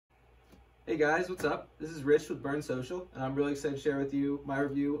Hey guys, what's up? This is Rich with Burn Social, and I'm really excited to share with you my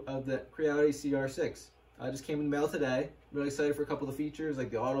review of the Creality CR6. I just came in the mail today. Really excited for a couple of the features like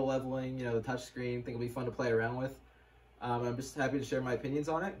the auto leveling, the touch screen. Think it'll be fun to play around with. I'm just happy to share my opinions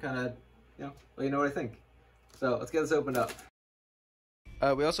on it, kind of, let you know what I think. So let's get this opened up.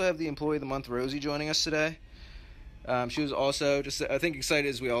 We also have the Employee of the Month, Rosie, joining us today. She was also just, I think, excited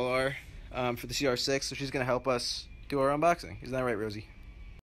as we all are for the CR6, so she's going to help us do our unboxing. Isn't that right, Rosie?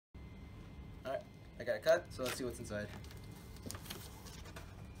 All right, I got it cut, so let's see what's inside.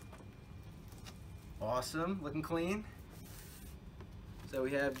 Awesome, looking clean. So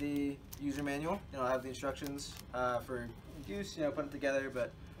we have the user manual. I have the instructions for use, put it together,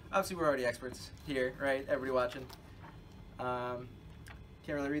 but obviously we're already experts here, right? Everybody watching. Can't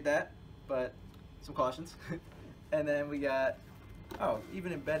really read that, but some cautions. And then we got, oh,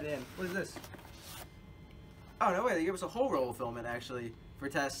 even embedded in, what is this? Oh, no way, they gave us a whole roll of filament actually for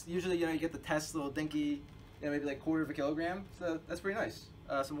tests. Usually, you get the test little dinky, maybe like 1/4 of a kilogram, so that's pretty nice.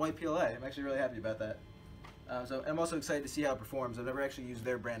 Some white PLA, I'm actually really happy about that. So I'm also excited to see how it performs. I've never actually used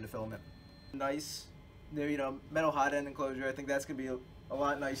their brand of filament. Nice, metal hot end enclosure. I think that's gonna be a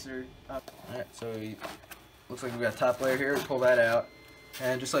lot nicer. All right, so looks like we got a top layer here. Pull that out,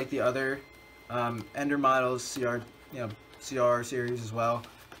 and just like the other Ender models, CR series as well.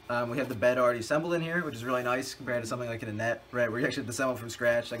 We have the bed already assembled in here, which is really nice compared to something like in a net, right? Where you actually have to assemble from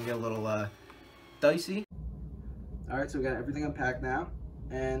scratch. That can get a little dicey. All right, so we got everything unpacked now,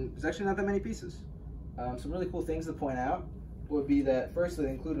 and there's actually not that many pieces. Some really cool things to point out would be that first they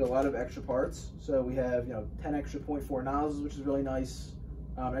included a lot of extra parts. So we have 10 extra 0.4 nozzles, which is really nice.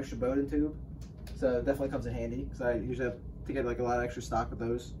 Extra Bowden tube, so it definitely comes in handy because I usually have to get like a lot of extra stock with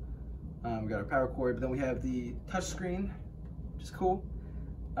those. We got our power cord, but then we have the touch screen, which is cool.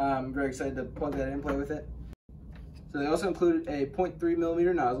 I'm very excited to plug that in and play with it. So they also included a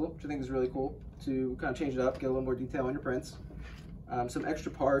 0.3mm nozzle, which I think is really cool to kind of change it up, get a little more detail on your prints. Some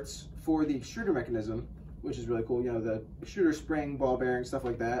extra parts for the extruder mechanism, which is really cool. The extruder spring, ball bearing, stuff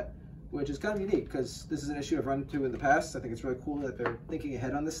like that, which is kind of unique because this is an issue I've run into in the past. I think it's really cool that they're thinking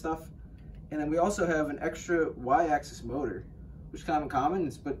ahead on this stuff. And then we also have an extra Y-axis motor, which is kind of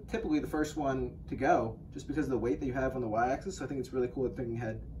uncommon, but typically the first one to go, just because of the weight that you have on the Y-axis. So I think it's really cool that thinking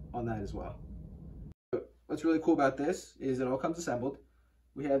ahead on that as well. What's really cool about this is it all comes assembled.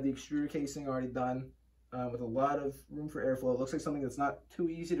 We have the extruder casing already done with a lot of room for airflow. It looks like something that's not too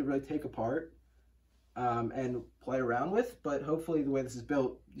easy to really take apart and play around with, but hopefully the way this is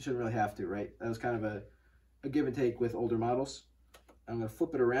built, you shouldn't really have to, right? That was kind of a give and take with older models. I'm going to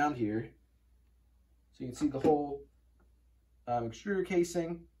flip it around here so you can see the whole extruder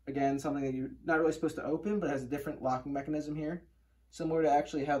casing. Again, something that you're not really supposed to open, but has a different locking mechanism here, similar to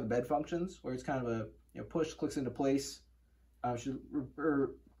actually how the bed functions, where it's kind of a push, clicks into place. Should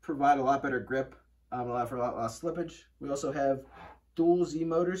provide a lot better grip, allow for a lot less slippage. We also have dual Z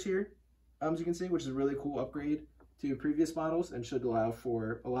motors here, as you can see, which is a really cool upgrade to previous models and should allow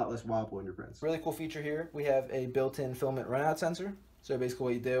for a lot less wobble in your prints. Really cool feature here, we have a built-in filament runout sensor. So basically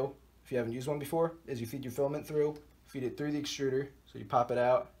what you do, if you haven't used one before, is you feed your filament through, feed it through the extruder, so you pop it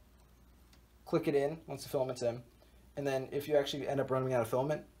out, click it in once the filament's in, and then if you actually end up running out of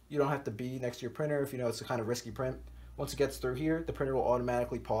filament, you don't have to be next to your printer if it's a kind of risky print. Once it gets through here, the printer will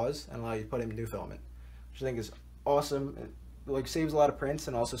automatically pause and allow you to put in new filament, which I think is awesome. It saves a lot of prints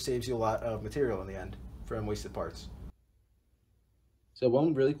and also saves you a lot of material in the end from wasted parts. So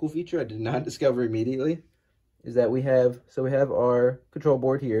one really cool feature I did not discover immediately is that we have our control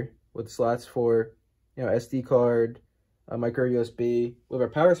board here with slots for SD card, a micro USB. We have our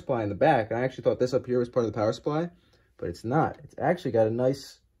power supply in the back. I actually thought this up here was part of the power supply, but it's not. It's actually got a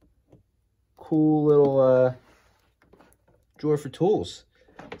nice, cool little drawer for tools.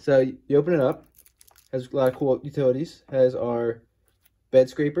 So you open it up, has a lot of cool utilities. Has our bed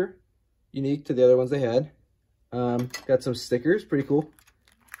scraper, unique to the other ones they had. Got some stickers, pretty cool.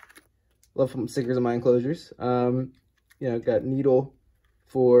 Love some stickers on my enclosures. Got needle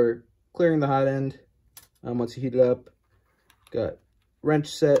for clearing the hot end once you heat it up. Got wrench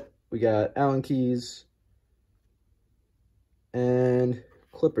set. We got Allen keys and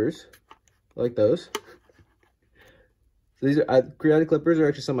clippers. I like those. So these are Creality clippers are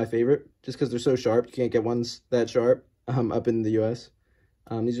actually some of my favorite, just because they're so sharp. You can't get ones that sharp up in the US.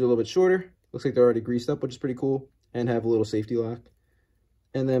 These are a little bit shorter. Looks like they're already greased up, which is pretty cool, and have a little safety lock.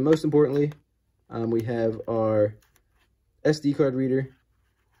 And then most importantly, we have our SD card reader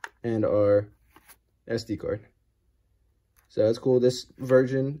and our SD card. So that's cool. This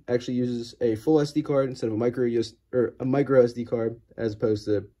version actually uses a full SD card instead of a micro SD card, as opposed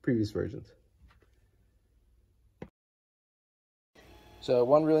to previous versions. So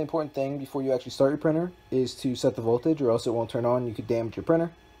one really important thing before you actually start your printer is to set the voltage, or else it won't turn on. You could damage your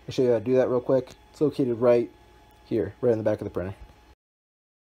printer. I'll show you how to do that real quick. It's located right here, right in the back of the printer.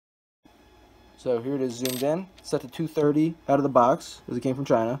 So here it is zoomed in, set to 230 out of the box, as it came from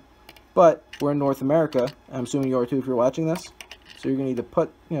China. But we're in North America, and I'm assuming you are too if you're watching this. So you're gonna need to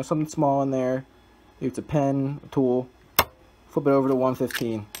put, something small in there. Maybe it's a pen, a tool. Flip it over to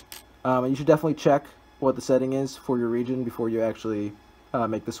 115. And you should definitely check what the setting is for your region before you actually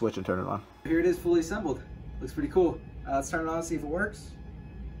make the switch and turn it on. Here it is fully assembled. Looks pretty cool. Let's turn it on and see if it works.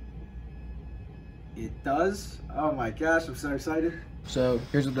 It does. Oh my gosh, I'm so excited. So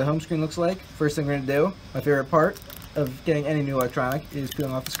here's what the home screen looks like. First thing we're gonna do, my favorite part of getting any new electronic, is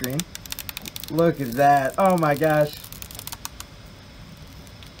peeling off the screen. Look at that. Oh my gosh.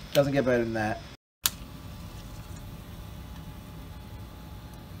 Doesn't get better than that.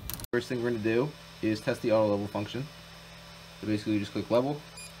 First thing we're gonna do is test the auto level function. So basically you just click level.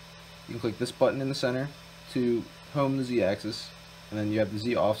 You can click this button in the center to home the Z-axis, and then you have the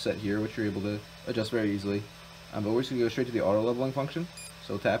Z offset here, which you're able to adjust very easily. But we're just gonna go straight to the auto leveling function.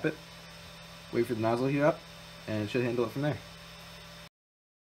 So tap it, wait for the nozzle to heat up, and it should handle it from there.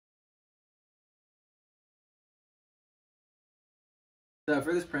 So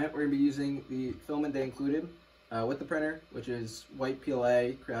for this print, we're gonna be using the filament they included with the printer, which is white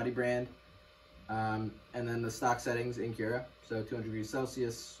PLA, Creality brand. And then the stock settings in Cura, so 200 degrees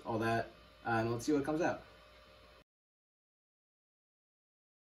Celsius, all that, and let's see what comes out.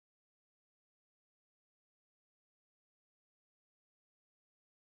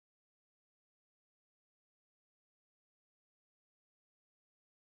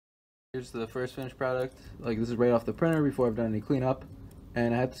 Here's the first finished product. Like, this is right off the printer before I've done any cleanup,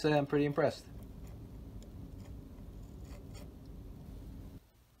 and I have to say I'm pretty impressed.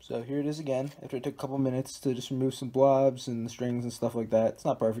 So here it is again, after it took a couple minutes to just remove some blobs and the strings and stuff like that. It's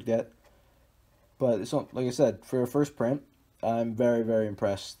not perfect yet, but it's not, like I said, for a first print, I'm very, very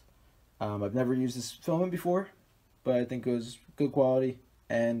impressed. I've never used this filament before, but I think it was good quality,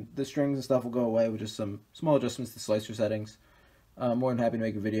 and the strings and stuff will go away with just some small adjustments to slicer settings. I'm more than happy to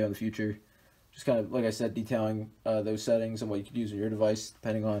make a video in the future, just kind of, like I said, detailing those settings and what you could use on your device,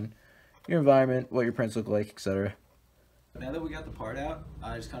 depending on your environment, what your prints look like, etc. Now that we got the part out,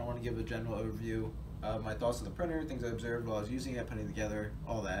 I just kind of want to give a general overview of my thoughts on the printer, things I observed while I was using it, putting it together,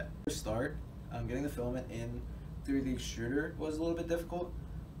 all that. To start, getting the filament in through the extruder was a little bit difficult.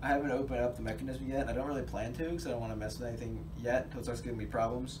 I haven't opened up the mechanism yet. I don't really plan to because I don't want to mess with anything yet until it starts giving me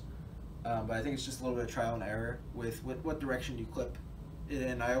problems. But I think it's just a little bit of trial and error with what direction you clip it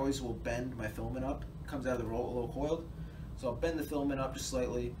in. I always will bend my filament up. It comes out of the roll a little coiled. So I'll bend the filament up just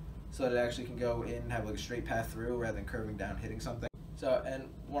slightly, so that it actually can go in and have like a straight path through rather than curving down hitting something. So, and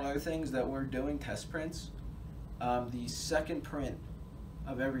one other thing is that we're doing test prints. The second print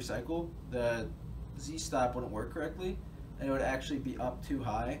of every cycle, the Z-stop wouldn't work correctly, and it would actually be up too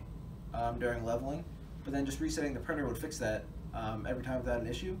high during leveling. But then just resetting the printer would fix that every time without an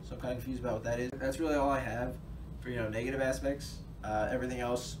issue. So I'm kind of confused about what that is. That's really all I have for negative aspects. Everything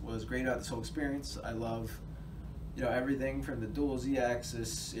else was great about this whole experience. I love everything from the dual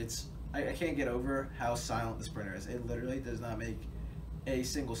Z-axis. I can't get over how silent this printer is. It literally does not make a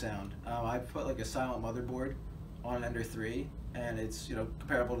single sound. I put like a silent motherboard on an Ender 3, and it's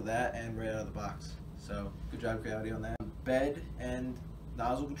comparable to that and right out of the box. So good job, Creality, on that. Bed and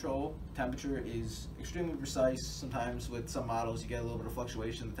nozzle control, temperature is extremely precise. Sometimes with some models you get a little bit of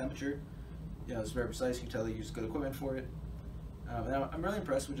fluctuation in the temperature. It's very precise. You can tell they use good equipment for it. And I'm really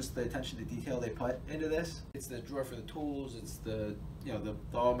impressed with just the attention to detail they put into this. It's the drawer for the tools, it's the the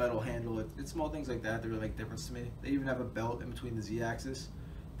all metal handle, it's small things like that that really make a difference to me. They even have a belt in between the Z-axis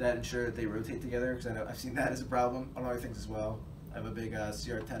that ensure that they rotate together, because I know I've seen that as a problem on other things as well. I have a big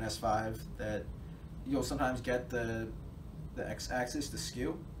CR6-SE that you'll sometimes get the X-axis to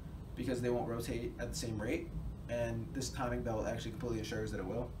skew because they won't rotate at the same rate, and this timing belt actually completely ensures that it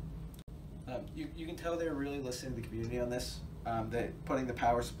will. You can tell they're really listening to the community on this. That putting the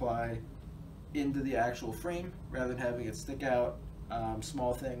power supply into the actual frame rather than having it stick out.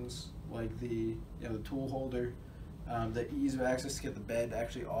 Small things like the the tool holder, the ease of access to get the bed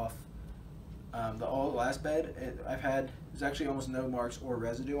actually off. The last bed there's actually almost no marks or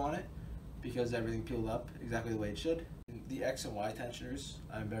residue on it because everything peeled up exactly the way it should. The X and Y tensioners,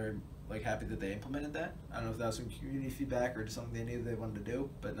 I'm very happy that they implemented that. I don't know if that was some community feedback or just something they knew they wanted to do,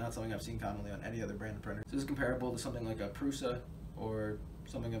 but not something I've seen commonly on any other brand of printer. So this is comparable to something like a Prusa or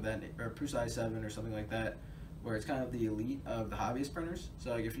something of that, or Prusa i7 or something like that, where it's kind of the elite of the hobbyist printers.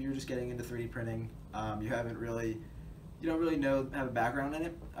 So if you're just getting into 3D printing, you don't really have a background in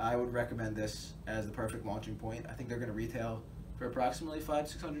it, I would recommend this as the perfect launching point. I think they're going to retail for approximately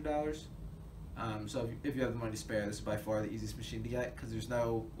 $500–600. So if you have the money to spare, this is by far the easiest machine to get because there's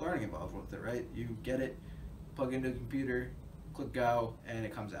no learning involved with it, right? You get it, plug it into a computer, click go, and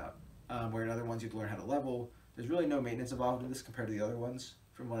it comes out. Where in other ones you have to learn how to level. There's really no maintenance involved in this compared to the other ones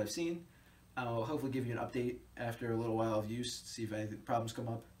from what I've seen. I'll hopefully give you an update after a little while of use to see if any problems come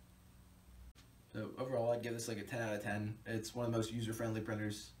up. So overall, I'd give this like a 10 out of 10. It's one of the most user-friendly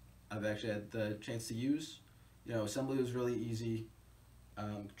printers I've actually had the chance to use. You know, assembly was really easy.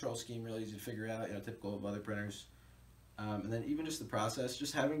 Control scheme really easy to figure out, you know, typical of other printers. And then even just the process,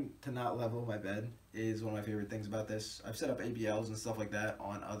 just having to not level my bed is one of my favorite things about this. I've set up ABLs and stuff like that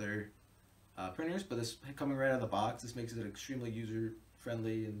on other printers, but this coming right out of the box, this makes it extremely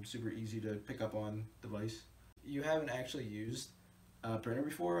user-friendly and super easy to pick up on device. You haven't actually used a printer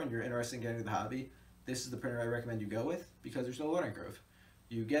before and you're interested in getting into the hobby, this is the printer I recommend you go with because there's no learning curve.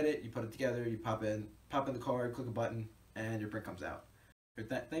 You get it, you put it together, you pop in the card, click a button, and your print comes out.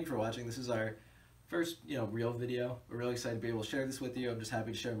 Thank you for watching. This is our first, real video. We're really excited to be able to share this with you. I'm just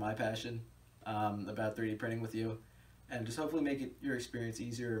happy to share my passion about 3D printing with you, and just hopefully make your experience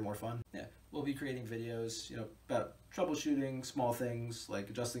easier and more fun. Yeah, we'll be creating videos, about troubleshooting small things like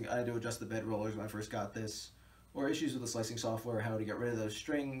I had to adjust the bed rollers when I first got this, or issues with the slicing software, how to get rid of those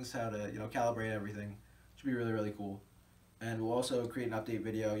strings, how to calibrate everything. Should be really, really cool. And we'll also create an update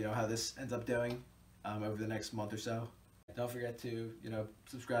video, how this ends up doing over the next month or so. Don't forget to,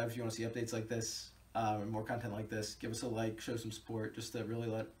 subscribe if you want to see updates like this, or more content like this. Give us a like, show some support, just to really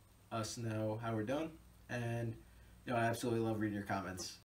let us know how we're doing. And, I absolutely love reading your comments.